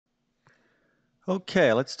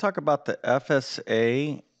Okay, let's talk about the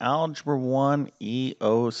FSA Algebra 1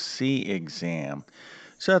 EOC exam.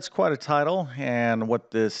 So that's quite a title, and what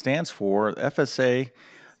this stands for, FSA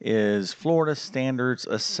is Florida Standards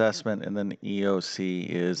Assessment, and then the EOC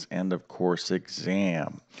is End of Course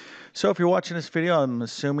Exam. So if you're watching this video, I'm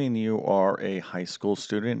assuming you are a high school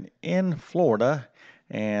student in Florida,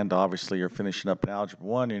 and obviously you're finishing up Algebra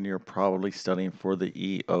 1 and you're probably studying for the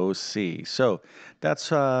EOC. So that's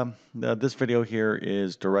this video here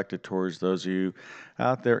is directed towards those of you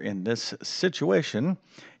out there in this situation.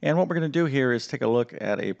 And what we're going to do here is take a look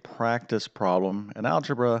at a practice problem, an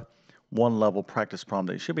Algebra 1 level practice problem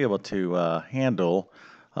that you should be able to handle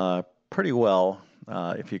pretty well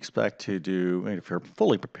if you expect to do, if you're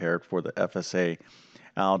fully prepared for the FSA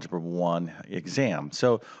Algebra 1 exam.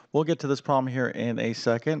 So we'll get to this problem here in a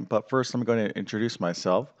second, but first I'm going to introduce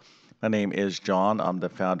myself. My name is John. I'm the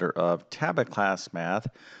founder of Tablet Class Math.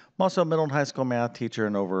 I'm also a middle and high school math teacher,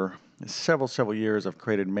 and over several years I've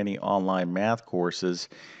created many online math courses.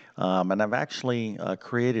 And I've actually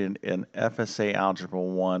created an FSA Algebra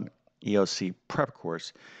 1 EOC prep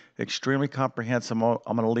course. Extremely comprehensive.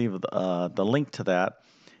 I'm going to leave the link to that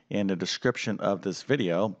in the description of this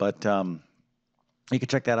video, but you can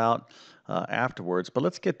check that out afterwards. But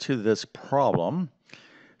let's get to this problem.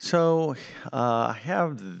 So I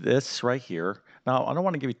have this right here. Now, I don't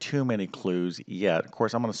want to give you too many clues yet. Of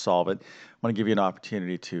course, I'm going to solve it. I'm going to give you an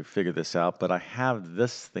opportunity to figure this out, but I have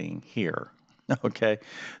this thing here. Okay,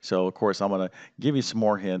 so of course, I'm going to give you some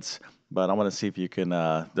more hints, but I want to see if you can,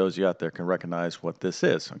 those of you out there can recognize what this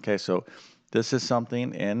is. Okay, so this is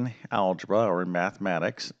something in algebra or in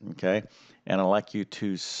mathematics, okay, and I'd like you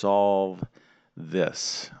to solve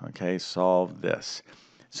this, okay, solve this.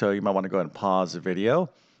 So you might want to go ahead and pause the video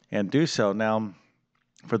and do so. Now,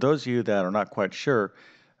 for those of you that are not quite sure,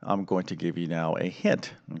 I'm going to give you now a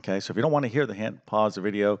hint, okay? So if you don't want to hear the hint, pause the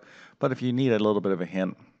video, but if you need a little bit of a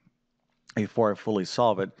hint before I fully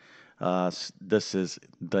solve it, this is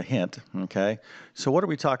the hint, okay? So what are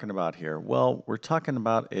we talking about here? Well, we're talking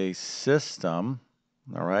about a system,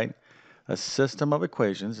 all right? A system of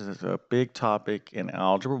equations. This is a big topic in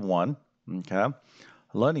Algebra 1, okay?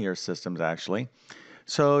 Linear systems, actually.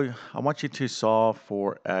 So I want you to solve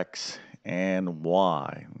for x and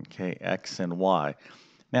y, okay? X and y.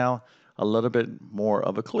 Now, a little bit more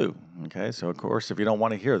of a clue, okay? So, of course, if you don't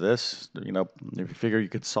want to hear this, you know, if you figure you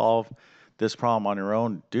could solve this problem on your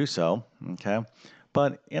own, do so, okay?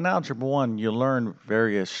 But in Algebra 1, you learn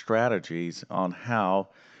various strategies on how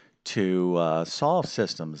to solve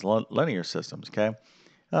systems, linear systems, okay?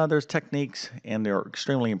 There's techniques, and they're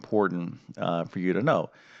extremely important for you to know.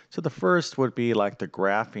 So the first would be like the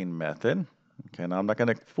graphing method. Okay, now I'm not going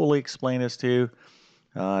to fully explain this to you,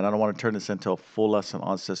 and I don't want to turn this into a full lesson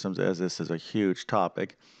on systems as this is a huge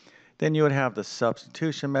topic. Then you would have the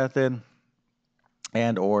substitution method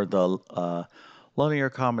and or the linear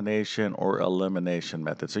combination or elimination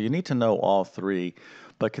method. So you need to know all three,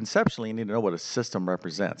 but conceptually you need to know what a system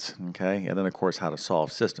represents, okay? And then of course how to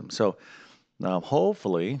solve systems. So now,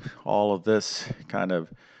 hopefully, all of this kind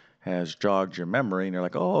of has jogged your memory, and you're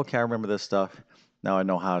like, oh, okay, I remember this stuff. Now I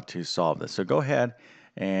know how to solve this. So go ahead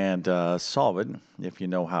and solve it if you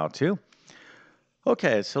know how to.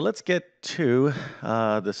 Okay, so let's get to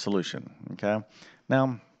the solution. Okay,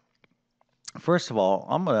 now first of all,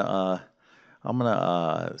 I'm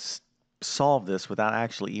gonna solve this without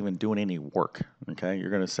actually even doing any work. Okay,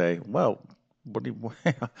 you're gonna say, well, what do you,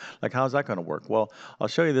 like how's that going to work? Well, I'll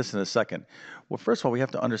show you this in a second. Well, first of all, we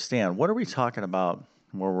have to understand what are we talking about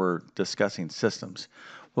when we're discussing systems.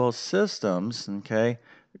 Well, systems, okay,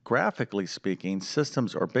 graphically speaking,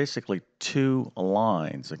 systems are basically two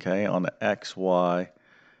lines, okay, on the XY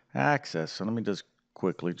axis. So let me just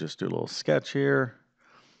quickly just do a little sketch here.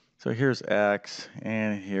 So here's X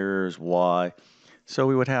and here's Y. So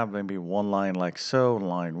we would have maybe one line like so,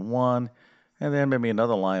 line 1, and then maybe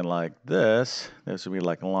another line like this. This would be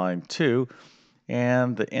like line 2.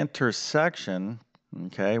 And the intersection,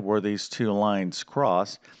 okay, where these two lines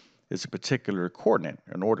cross is a particular coordinate,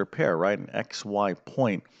 an ordered pair, right? An XY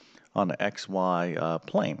point on the XY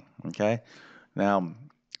plane, okay? Now,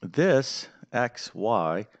 this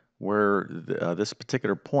XY, where this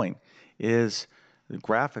particular point is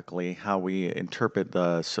graphically how we interpret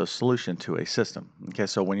the solution to a system. Okay,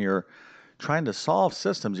 so when you're trying to solve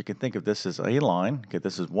systems, you can think of this as a line. Okay,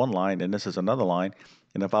 this is one line and this is another line.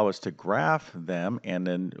 And if I was to graph them and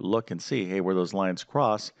then look and see, hey, where those lines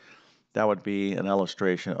cross, that would be an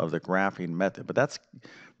illustration of the graphing method. But that's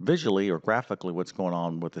visually or graphically what's going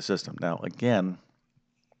on with the system. Now, again,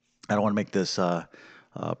 I don't want to make this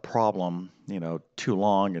problem, too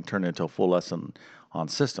long and turn it into a full lesson on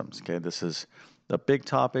systems. Okay, this is a big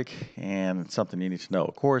topic and it's something you need to know.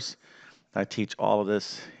 Of course, I teach all of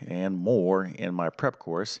this and more in my prep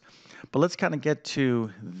course, but let's kind of get to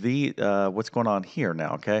the what's going on here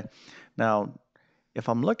now. Okay, now if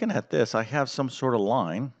I'm looking at this, I have some sort of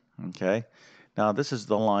line. Okay, now this is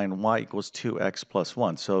the line y equals 2x plus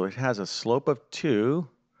 1, so it has a slope of 2,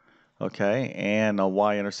 okay, and a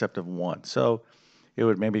y-intercept of 1. So it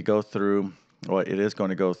would maybe go through, well, it is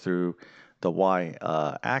going to go through the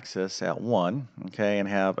y-axis at 1, okay, and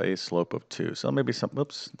have a slope of 2. So maybe some,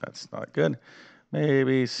 oops, that's not good.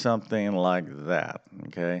 Maybe something like that,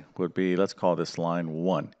 okay, would be, let's call this line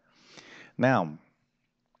 1. Now,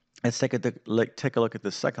 let's take a look at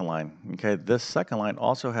this second line, okay. This second line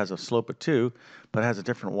also has a slope of 2, but has a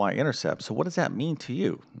different y-intercept. So what does that mean to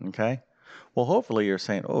you, okay? Well, hopefully you're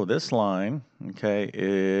saying, oh, this line, okay,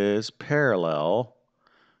 is parallel.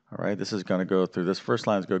 All right, this is going to go through, this first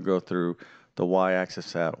line is going to go through the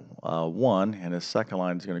y-axis at 1, and this second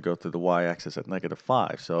line is going to go through the y-axis at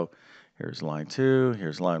 -5. So here's line 2,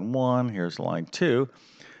 here's line 1, here's line 2.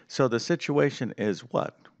 So the situation is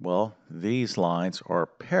what? Well, these lines are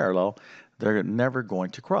parallel. They're never going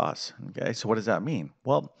to cross. Okay, so what does that mean?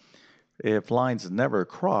 Well, if lines never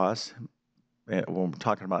cross, when we're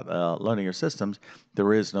talking about linear systems,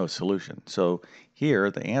 there is no solution. So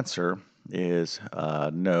here the answer is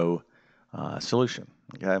no solution.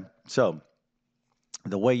 Okay, so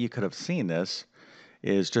the way you could have seen this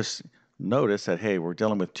is just notice that, hey, we're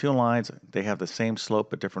dealing with two lines. They have the same slope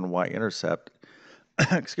but different y-intercept.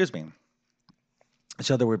 Excuse me.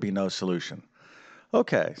 So there would be no solution.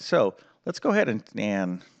 Okay, so let's go ahead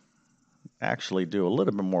and actually do a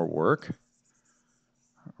little bit more work.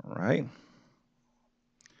 All right.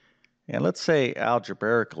 And let's say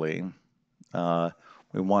algebraically,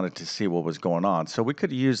 we wanted to see what was going on. So we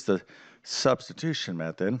could use the substitution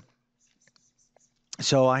method.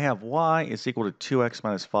 So I have y is equal to 2x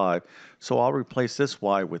minus 5. So I'll replace this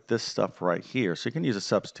y with this stuff right here. So you can use a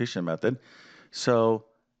substitution method. So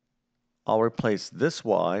I'll replace this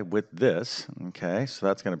y with this. Okay, so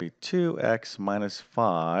that's going to be 2x minus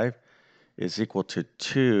 5 is equal to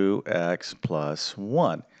 2x plus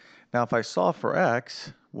 1. Now, if I solve for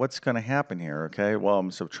x, what's going to happen here? Okay, well, I'm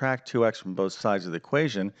going to subtract 2x from both sides of the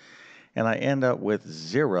equation, and I end up with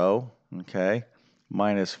 0, okay,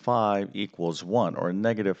 minus 5 equals 1, or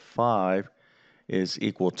 -5 is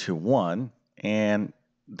equal to 1, and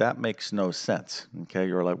that makes no sense. Okay,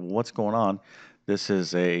 you're like, well, what's going on? This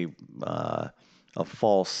is a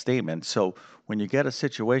false statement. So when you get a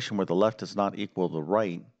situation where the left does not equal the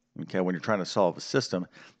right, okay, when you're trying to solve a system,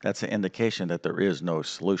 that's an indication that there is no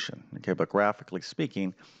solution. Okay, but graphically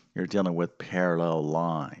speaking, you're dealing with parallel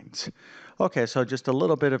lines. Okay, so just a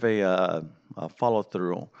little bit of a follow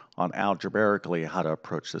through on algebraically how to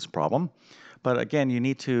approach this problem. But again, you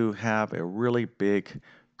need to have a really big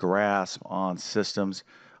grasp on systems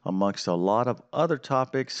amongst a lot of other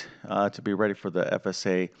topics to be ready for the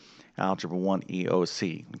FSA Algebra 1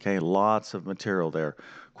 EOC. Okay, lots of material there.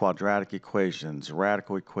 Quadratic equations,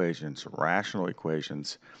 radical equations, rational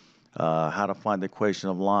equations, how to find the equation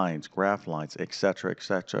of lines, graph lines, etc.,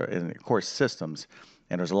 and of course systems.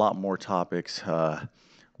 And there's a lot more topics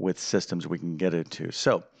with systems we can get into.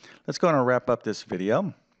 So let's go and wrap up this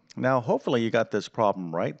video. Now, hopefully you got this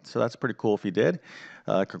problem right, so that's pretty cool if you did.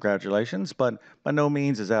 Congratulations, but by no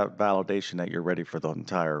means is that validation that you're ready for the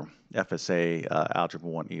entire FSA Algebra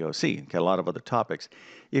 1 EOC. Okay, a lot of other topics.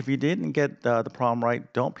 If you didn't get the problem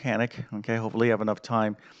right, don't panic. Okay, hopefully you have enough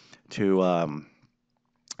time to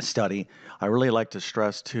study. I really like to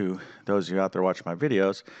stress to those of you out there watching my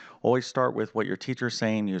videos, always start with what your teacher's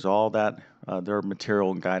saying, use all that, their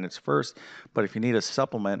material and guidance first, but if you need a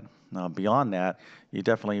supplement beyond that, you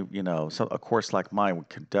definitely, so a course like mine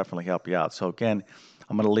could definitely help you out. So again,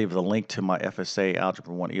 I'm going to leave the link to my FSA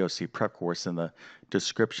Algebra 1 EOC prep course in the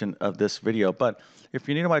description of this video. But if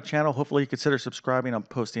you're new to my channel, hopefully you consider subscribing. I'm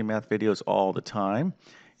posting math videos all the time.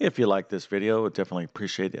 If you like this video, I'd definitely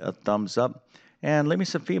appreciate a thumbs up. And leave me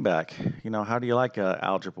some feedback. How do you like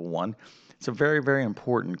Algebra 1? It's a very, very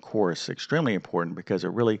important course, extremely important, because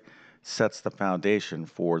it really sets the foundation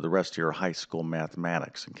for the rest of your high school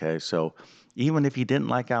mathematics, okay? So even if you didn't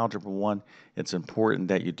like Algebra 1, it's important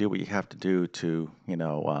that you do what you have to do to,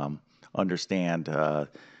 understand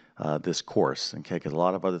this course, okay? Because a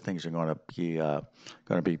lot of other things are going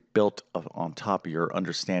to be built on top of your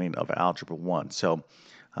understanding of Algebra 1. So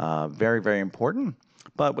very, very important.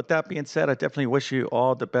 But with that being said, I definitely wish you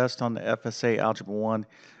all the best on the FSA Algebra 1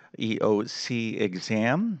 EOC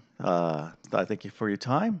exam. I thank you for your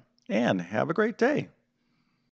time, and have a great day.